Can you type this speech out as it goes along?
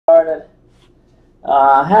Started.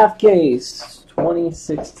 Half case,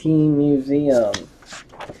 2016 museum.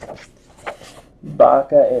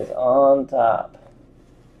 Baca is on top.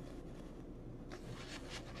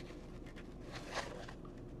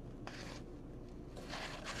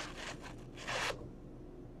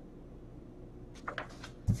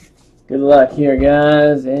 Good luck here,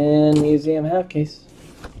 guys, in museum half case.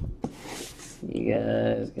 You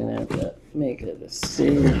guys gonna have to make a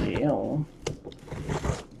decision.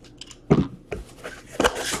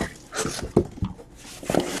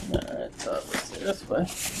 Alright, so let's see this way.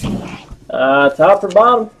 Top or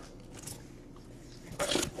bottom?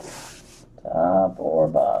 Top or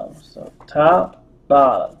bottom? So top,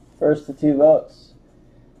 bottom. First to 2 votes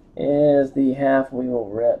is the half we will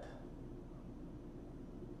rip.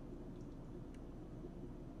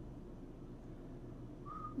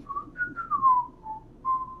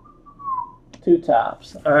 Two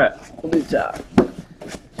tops. Alright, we'll do top.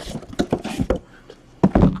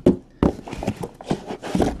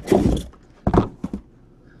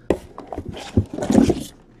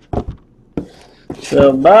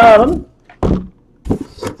 So bottom,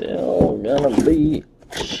 still gonna be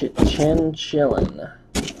chin chillin'.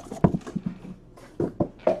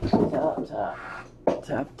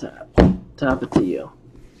 Top it to you.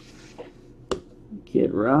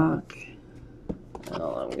 Kid Rock.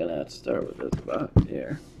 Well, I'm gonna have to start with this box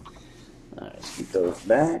here. Alright, let's keep those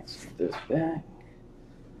back. Let's keep this back.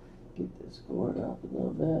 Get this cord up a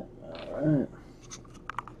little bit. Alright.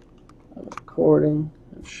 I'm recording.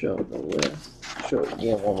 I've showed the list. Show it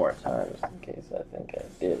again one more time just in case I think I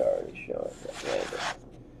did already show it that way.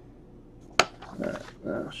 Alright,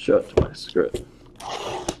 now I'll show it to my script.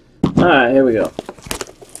 Alright, here we go.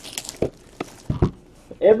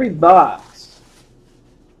 Every box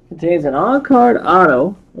contains an on-card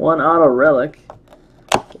auto, 1 auto relic,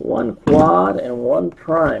 1 quad, and 1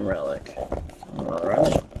 prime relic.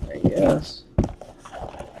 Alright, I guess.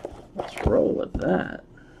 Let's roll with that.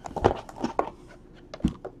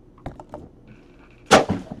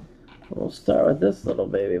 We'll start with this little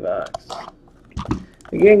baby box.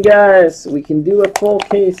 Again, guys, we can do a full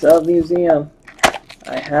case of museum.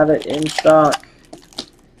 I have it in stock.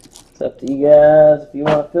 It's up to you guys if you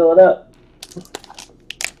want to fill it up.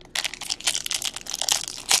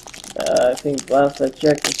 I think last I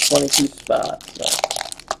checked it's 22 spots. So.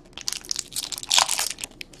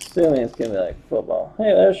 Assuming it's going to be like football.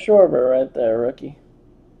 Hey, there's Schwarber right there, rookie.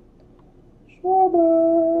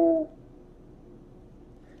 Schwarber!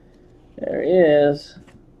 There he is.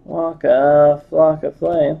 Flock of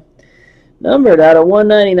Flame. Numbered out of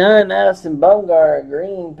 199, Madison Bumgarner,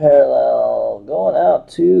 green parallel. Going out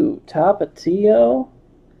to Tapatio.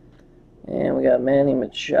 And we got Manny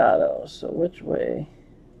Machado. So which way?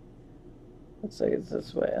 Looks like it's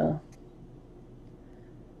this way, huh?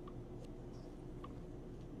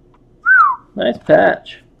 Nice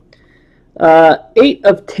patch. 8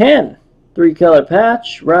 of 10. 3-color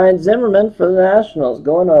patch. Ryan Zimmerman for the Nationals.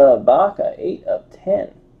 Going to Baca. 8 of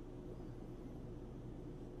 10.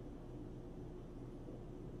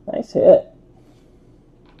 Nice hit.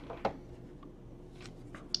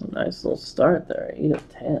 Nice little start there. 8 of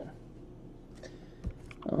 10.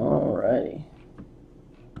 Alrighty.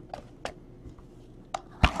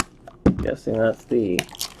 Guessing that's the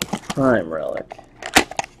prime relic.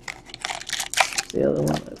 The other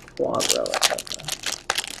one is quad relic.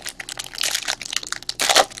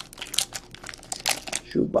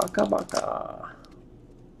 Chewbacca Baca.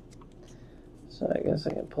 So I guess I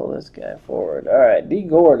can pull this guy forward. Alright, D.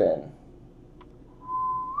 Gordon.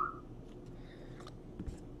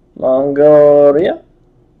 Longoria.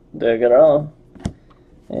 Degeron.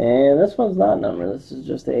 And this one's not numbered. This is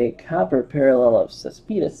just a copper parallel of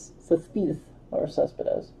Cespedes. Or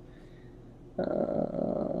Cespedes.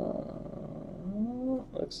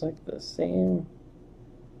 Looks like the same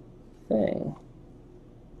thing.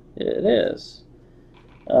 It is.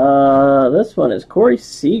 This one is Corey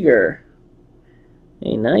Seager.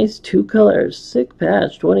 A nice 2-color, sick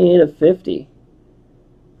patch, 28 of 50.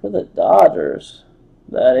 For the Dodgers.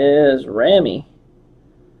 That is Rammy.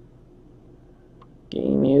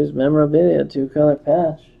 Game used memorabilia, 2-color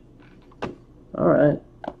patch. Alright.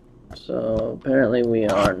 So apparently we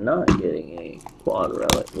are not getting a quad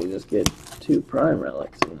relic. We just get 2 prime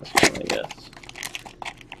relics in this one, I guess.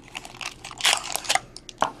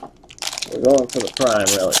 We're going for the prime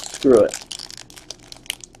relic. Screw it.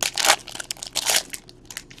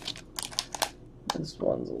 This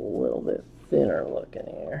one's a little bit thinner looking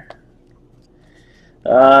here.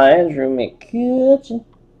 Andrew McCutchen.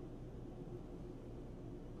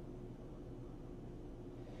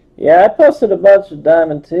 Yeah, I posted a bunch of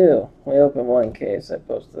diamond too. We opened one case. I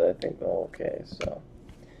posted, I think, the whole case. So,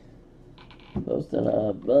 posting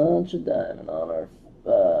a bunch of diamond on our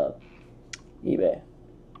eBay.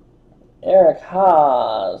 Eric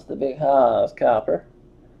Haas, the big Haas copper.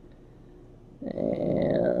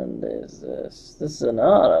 And is this? This is an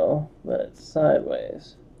auto, but it's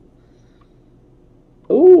sideways.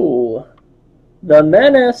 Ooh, the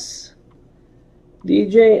Menace,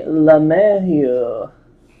 DJ LeMahieu.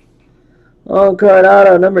 On card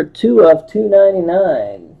auto number 2 of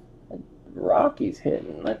 299. Rockies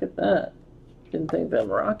hitting. Look at that. Didn't think them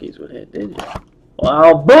Rockies would hit, did you?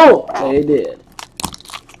 Wow, boom! They did.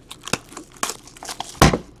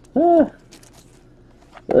 So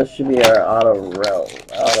this should be our auto relic,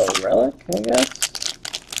 I guess.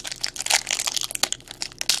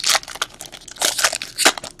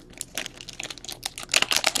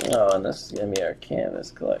 Oh, and this is going to be our canvas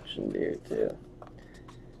collection here, too.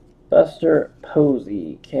 Buster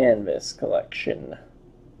Posey Canvas Collection.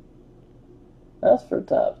 That's for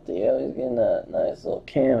top deal. He's getting a nice little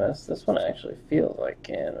canvas. This one actually feels like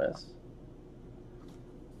canvas.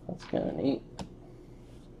 That's kind of neat.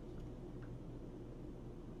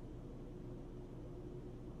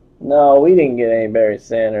 No, we didn't get any Barry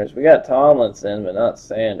Sanders. We got Tomlinson, but not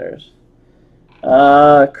Sanders.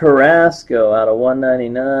 Carrasco out of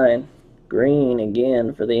 199. Green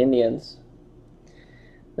again for the Indians.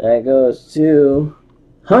 That goes to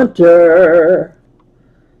Hunter.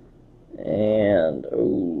 And,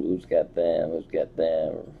 ooh, who's got them? Who's got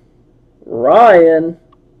them? Ryan.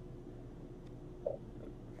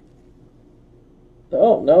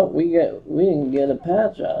 Oh, no, we didn't get a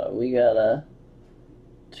patch out of it. We got a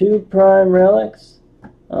 2 prime relics,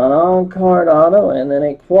 an on-card auto, and then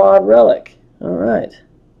a quad relic. All right.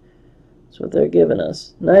 That's what they're giving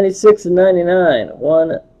us. 96 and 99.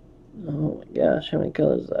 Oh my gosh, how many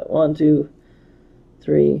colors is that? 1, 2,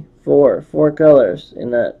 3, 4. 4 colors in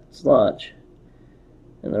that slotch.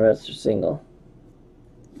 And the rest are single.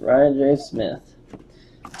 Ryan J. Smith.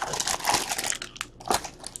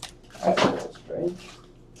 That's a little strange.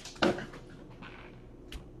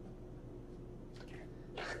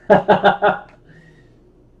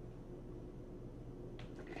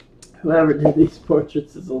 Whoever did these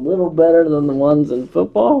portraits is a little better than the ones in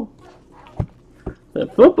football. The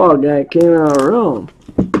football guy came out of Rome.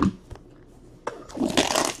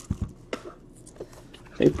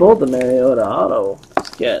 He pulled the Mariota auto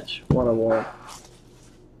sketch 101.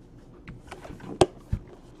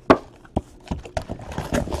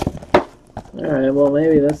 Alright, well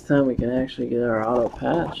maybe this time we can actually get our auto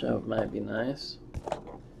patch. That might be nice.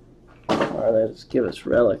 Or they just give us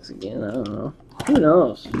relics again, I don't know. Who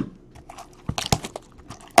knows?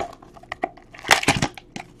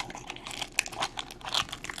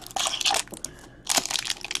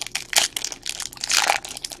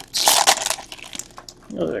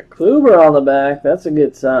 There's a Kluber on the back. That's a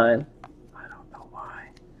good sign. I don't know why.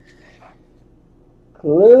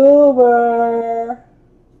 Kluber.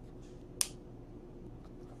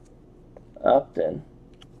 Upton.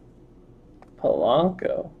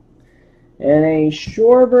 Polanco. And a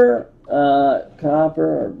Schwarber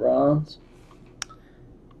copper or bronze.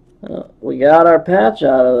 We got our patch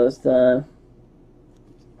out of this time.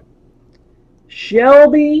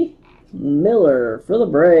 Shelby Miller for the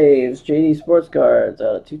Braves. JD Sports Cards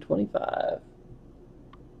out of 225.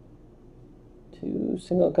 2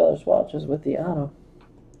 single color swatches with the auto.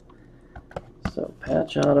 So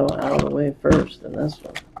patch auto out of the way first in this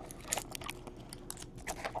one.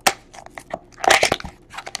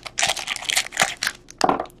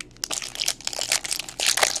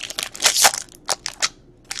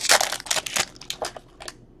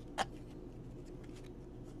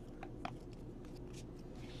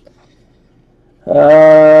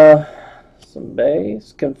 Some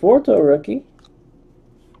base, Conforto rookie,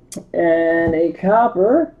 and a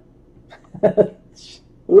copper.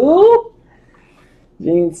 Ooh,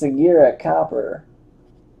 Gene Segura copper,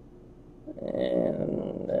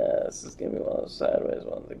 and this is gonna be one of those sideways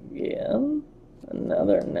ones again.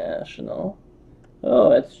 Another national.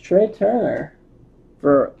 Oh, it's Trey Turner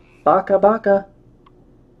for Baka Baka.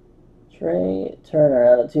 Trey Turner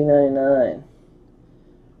out of 299.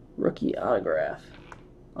 Rookie autograph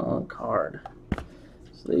on card.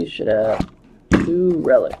 So these should have 2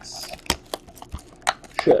 relics.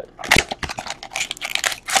 Should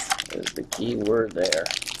is the key word there.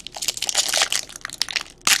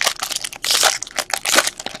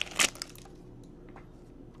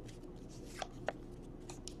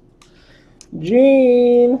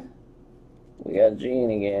 Gene. We got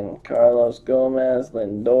Gene again. Carlos Gomez,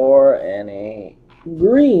 Lindor, and a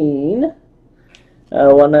green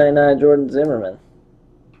 /199 Jordan Zimmerman.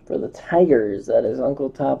 For the Tigers, that is Uncle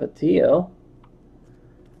Tapatio.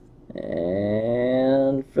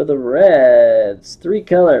 And for the Reds,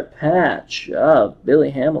 3-color patch of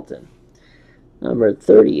Billy Hamilton. Number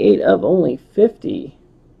 38 of only 50.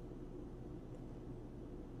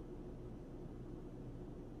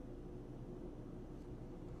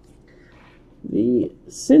 The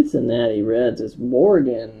Cincinnati Reds is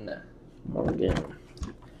Morgan.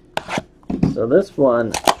 So this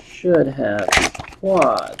one should have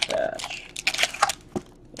quad patch,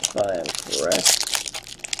 if I am correct.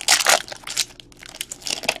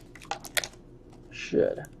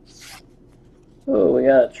 Should. Oh, we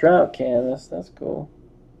got a Trout canvas. That's cool.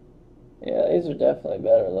 Yeah, these are definitely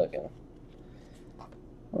better looking. I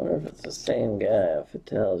wonder if it's the same guy, if it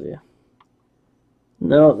tells you.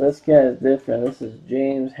 No, this guy is different. This is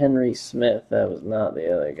James Henry Smith. That was not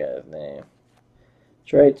the other guy's name.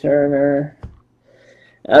 Trey Turner.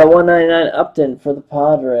 /199 Upton for the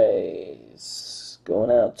Padres. Going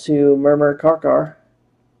out to Murmur Karkar.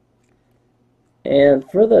 And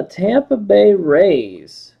for the Tampa Bay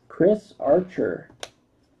Rays, Chris Archer.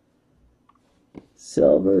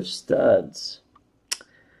 Silver studs.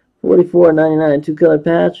 $44.99 2-color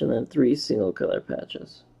patch, and then 3 single-color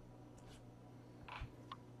patches.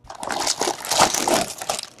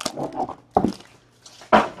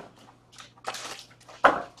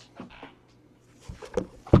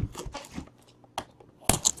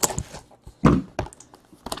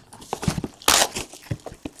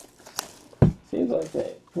 Seems like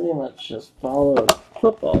they pretty much just followed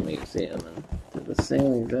Football Museum and did the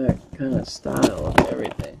same exact kind of style of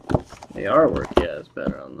everything. The artwork, yeah, is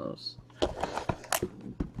better on those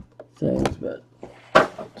things, but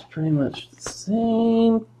it's pretty much the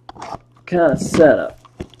same kind of setup.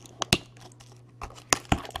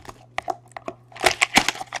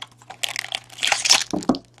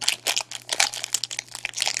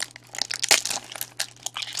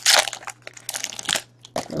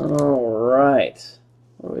 Alright,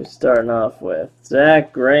 what are we starting off with?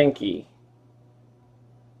 Zach Greinke.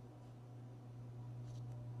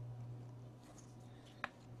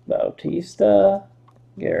 Bautista,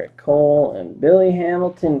 Garrett Cole, and Billy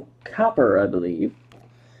Hamilton Copper, I believe.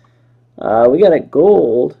 We got a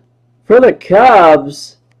gold for the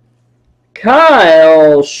Cubs.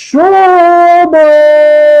 Kyle Schwarber.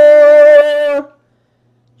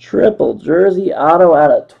 Triple jersey auto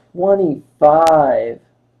out of 25.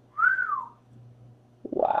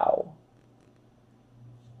 Wow.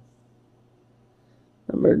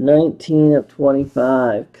 Number 19 of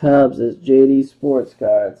 25. Cubs is JD Sports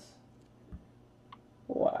Cards.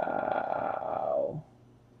 Wow.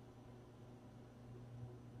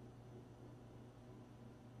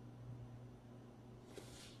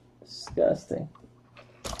 Disgusting.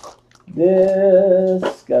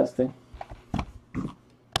 Disgusting.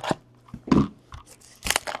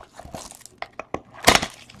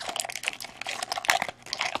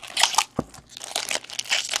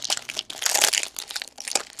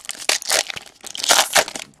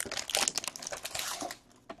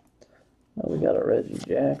 Oh, we got a Reggie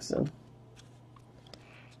Jackson.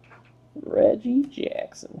 Reggie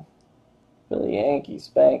Jackson. For the Yankees,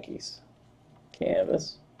 Spankies.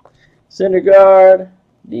 Canvas. Syndergaard,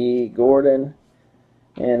 D. Gordon,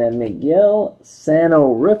 and a Miguel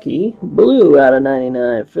Sano rookie, blue out of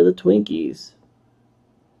 99 for the Twinkies.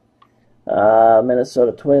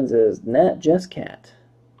 Minnesota Twins is Nat Jesscat.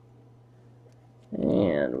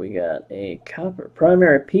 And we got a copper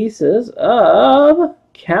primary pieces of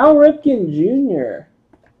Cal Ripken Jr.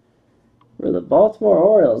 for the Baltimore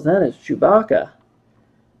Orioles. That is Chewbacca.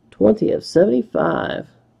 20 of 75.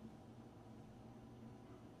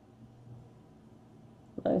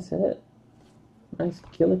 Nice hit. Nice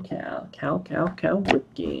killer cow. Cow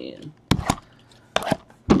Ripken.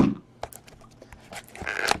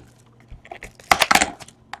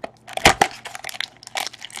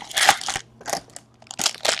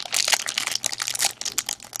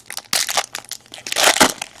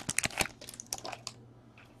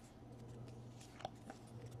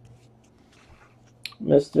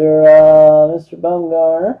 Mr.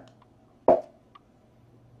 Bumgarner.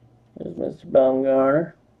 There's Mr.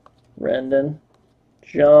 Bumgarner. Rendon.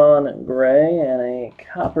 John Gray, and a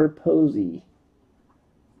copper posy.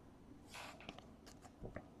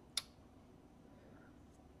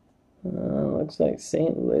 Looks like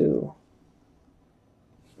St. Lou.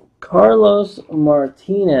 Carlos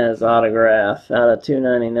Martinez autograph out of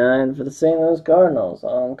 299 for the St. Louis Cardinals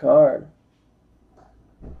on card.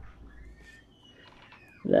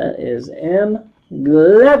 That is M.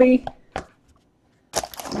 Glevy.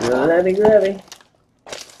 Glevy.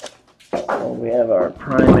 Well, we have our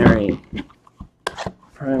primary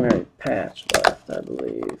patch left, I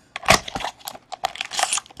believe.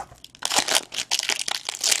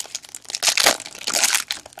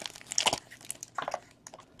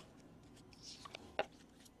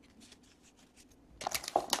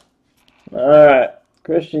 All right,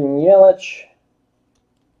 Christian Yelich,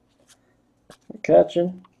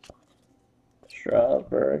 McCutcheon,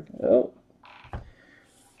 Strasburg. Oh,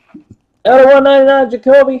 out of 199,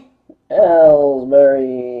 Jacoby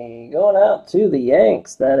Ellsbury going out to the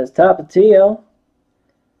Yanks. That is Tapatio.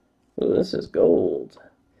 Oh, this is gold.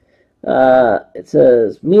 It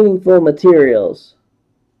says meaningful materials.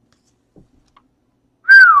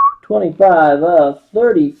 25 of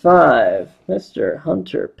 35. Mr.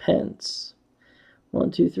 Hunter Pence.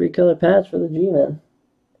 1, 2, 3 color patch for the G-Men.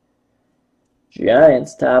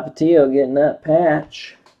 Giants, Tapatio getting that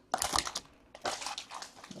patch.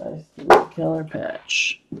 Nice 3 color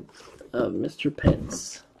patch of Mr.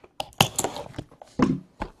 Pence.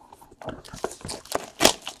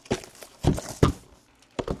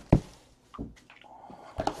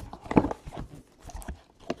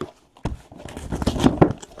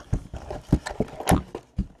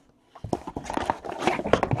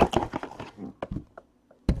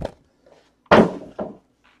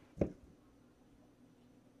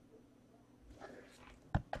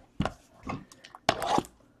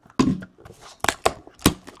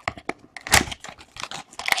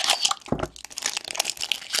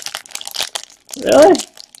 Really?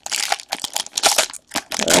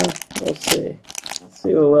 We'll see. Let's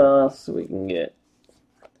see what else we can get.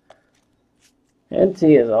 NT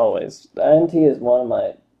is one of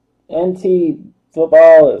my NT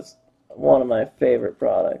football is one of my favorite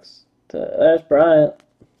products. There's Bryant.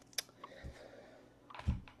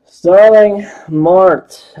 Starling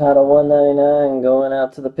Mart out of 199 going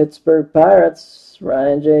out to the Pittsburgh Pirates.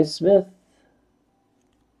 Ryan J. Smith.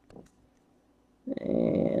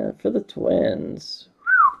 And for the Twins,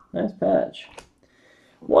 nice patch.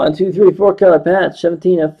 1, 2, 3, 4 color patch.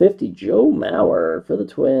 17 of 50. Joe Mauer for the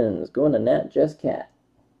Twins. Going to Nat Jesscat.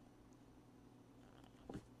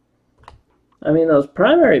 I mean, those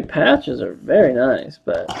primary patches are very nice,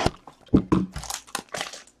 but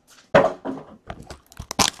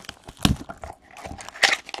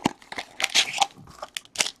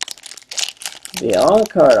the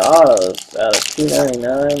on-card autos out of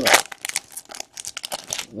 299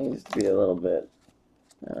 needs to be a little bit.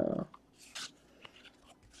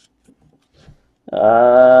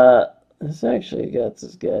 This actually got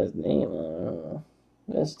this guy's name on it. I don't know.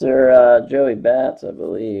 Mr. Joey Bats, I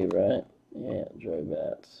believe, right? Yeah, Joey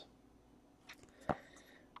Bats.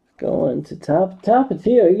 Going to Tapatio.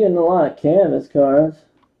 You're getting a lot of canvas cards.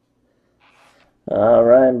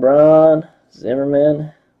 Ryan Braun,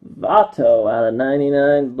 Zimmerman, Vato out of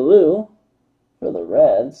 99 blue for the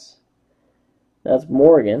Reds. That's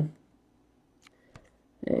Morgan.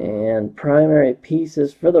 And primary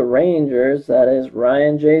pieces for the Rangers. That is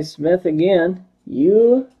Ryan J. Smith again.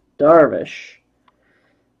 Yu Darvish.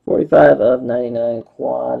 45 of 99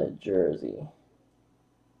 quad jersey.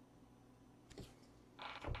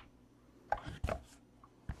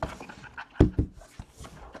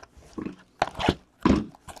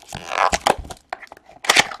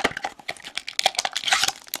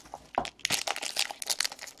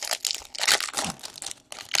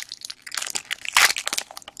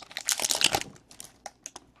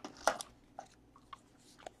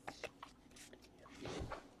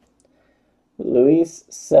 Luis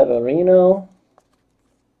Severino,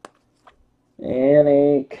 and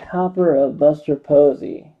a copper of Buster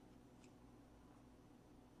Posey.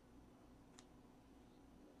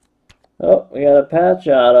 Oh, we got a patch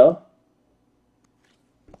auto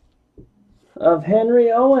of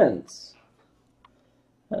Henry Owens.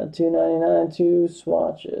 299, 2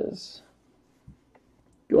 swatches.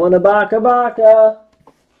 Going to Baka Baka.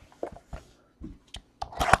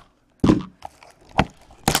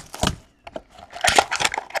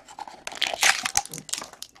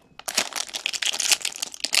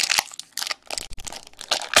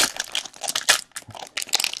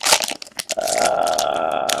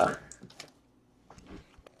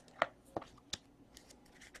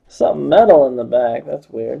 Something metal in the back. That's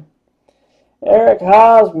weird. Eric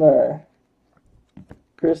Hosmer.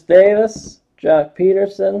 Chris Davis. Jock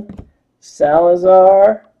Peterson.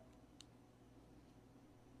 Salazar.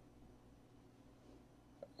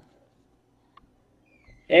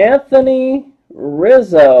 Anthony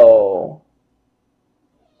Rizzo.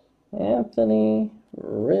 Anthony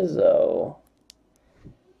Rizzo.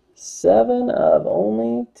 7 of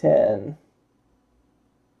only 10.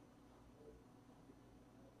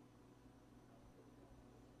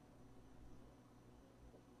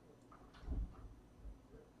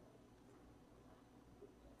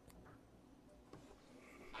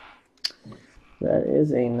 That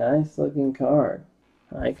is a nice looking card.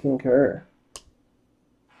 I concur.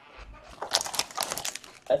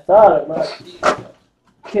 I thought it might be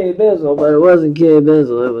K. Bizzle, but it wasn't K.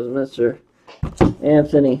 Bizzle. It was Mr.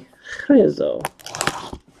 Anthony Rizzo.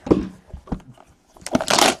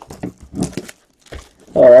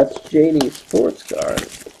 Oh, that's JD Sports Card.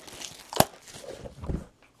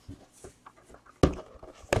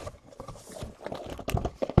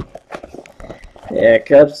 Yeah,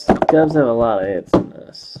 Cubs have a lot of hits in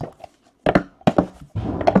this.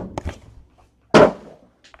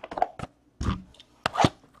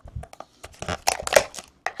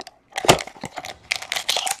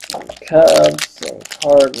 Cubs and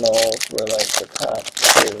Cardinals were like the top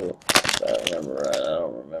two, if I remember right. I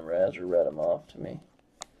don't remember. Ezra read them off to me.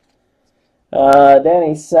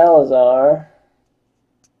 Danny Salazar.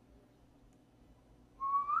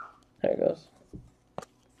 There it goes.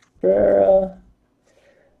 For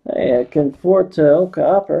Conforto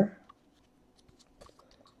Copper.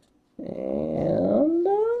 And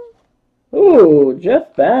ooh,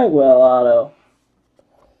 Jeff Bagwell auto.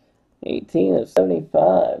 18 of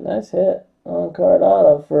 75. Nice hit. On card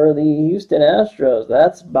auto for the Houston Astros.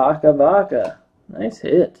 That's Baka Baka. Nice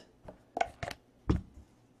hit.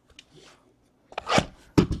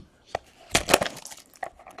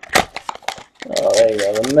 Oh, there you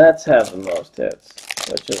go. The Mets have the most hits,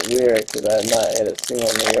 which is weird because I have not hit a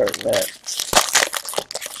single New York Met.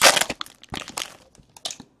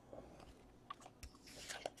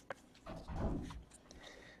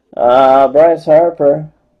 Bryce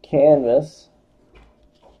Harper, canvas.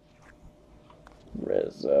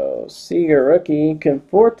 Rizzo, Seager rookie,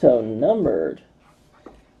 Conforto numbered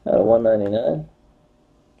out of 199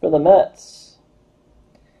 for the Mets.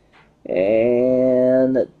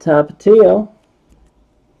 And Tapatio.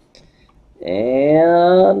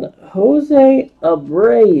 And Jose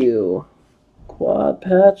Abreu, quad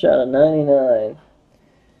patch out of 99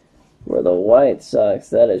 for the White Sox.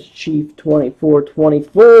 That is Chief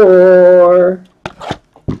 2424.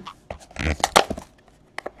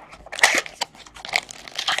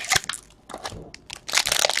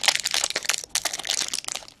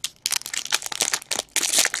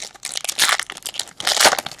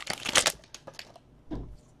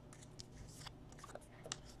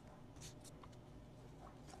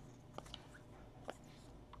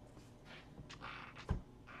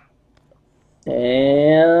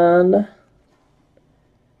 And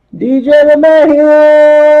DJ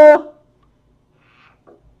LeMahieu.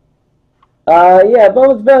 Yeah,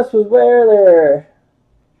 Bones Best was where there.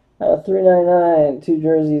 399, 2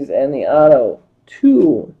 jerseys, and the auto.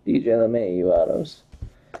 2 DJ LeMahieu autos.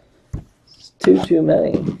 It's too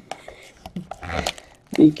many.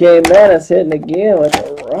 DK Menace hitting again with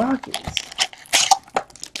the Rockies.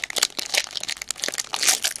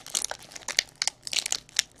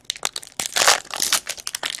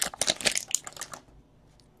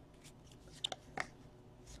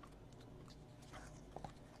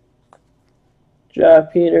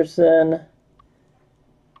 Josh Peterson,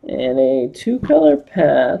 and a 2-color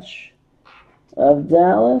patch of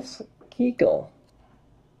Dallas Keuchel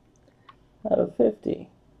out of 50.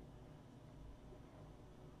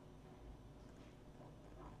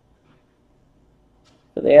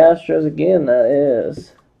 For the Astros again, that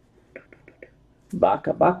is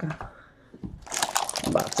Baka Baka.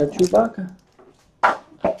 Baka Chewbacca.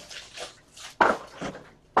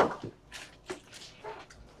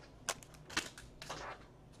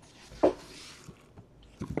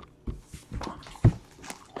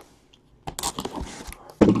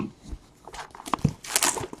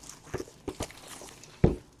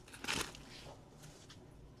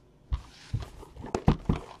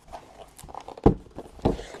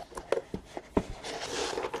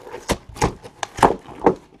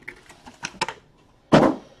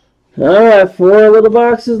 Alright, 4 little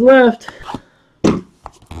boxes left.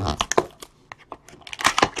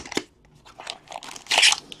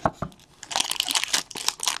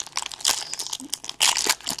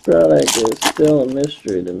 Product is still a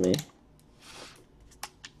mystery to me.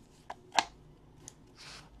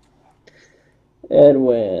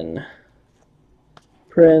 Edwin,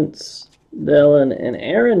 Prince, Dellin, and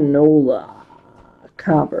Aaron Nola.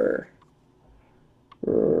 Copper.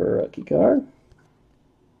 Rookie card.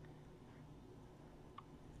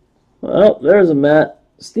 Well, there's a Matt.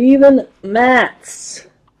 Steven Matz.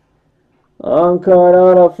 On-card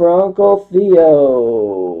auto for Uncle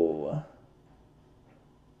Theo.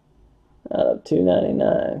 Out of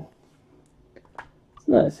 299. It's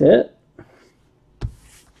a nice hit.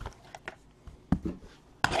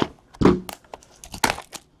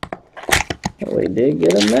 We did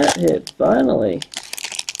get a Matt hit, finally.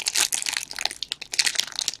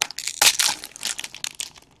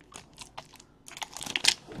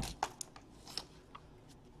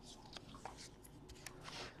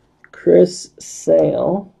 Chris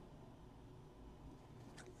Sale,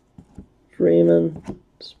 Freeman,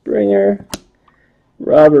 Springer,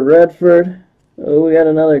 Robert Redford. Oh, we got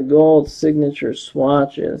another gold signature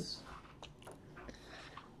swatches.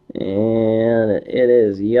 And it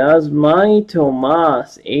is Yasmani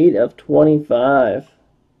Tomas, 8 of 25.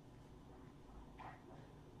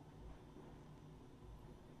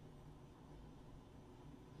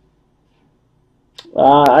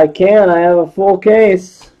 I can. I have a full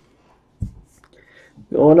case.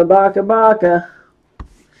 Going to Baka Baka.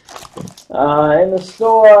 In the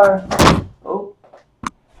store. Oh,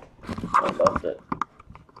 I bumped it.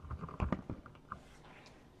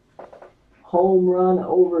 Home Run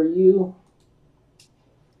Over You.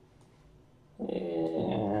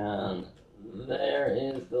 And there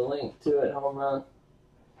is the link to it. Home Run.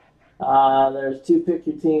 There's 2 pick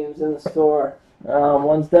your teams in the store.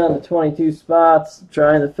 One's down to 22 spots.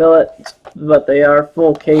 Trying to fill it, but they are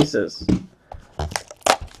full cases.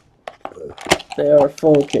 They are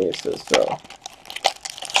full cases, so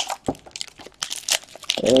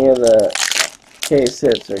any of the case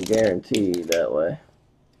hits are guaranteed that way.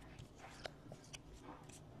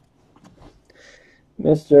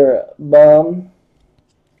 Mr. Bum,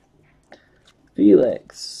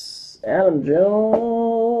 Felix, Adam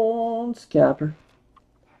Jones, Capper,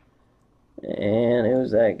 and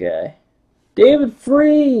who's that guy? David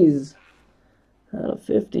Freese, out of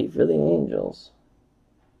 50 for the Angels.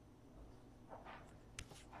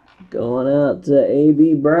 Going out to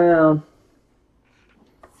A.B. Brown.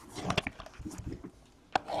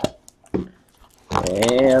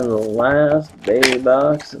 And the last baby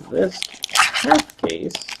box of this half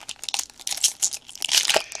case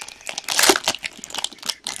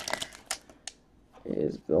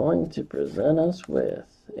is going to present us with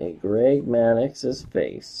a Greg Maddox's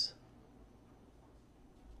face.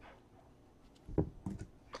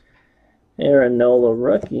 Aaron Nola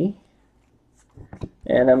rookie.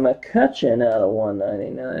 And a McCutcheon out of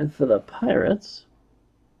 199 for the Pirates.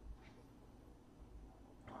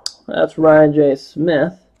 That's Ryan J.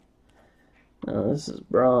 Smith. Oh, this is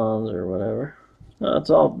bronze or whatever. Oh, it's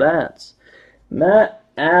all bats. Matt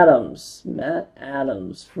Adams. Matt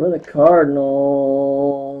Adams for the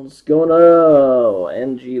Cardinals. Going to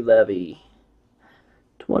NG Levy.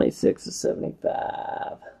 26 of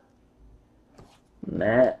 75.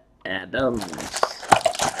 Matt Adams.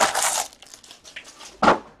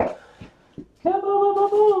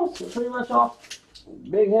 So pretty much all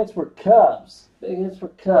big hits for Cubs. Big hits for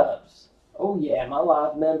Cubs. Oh yeah, my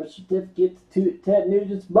live member certificate to Ted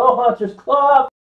Nugent's Bow Hunters Club.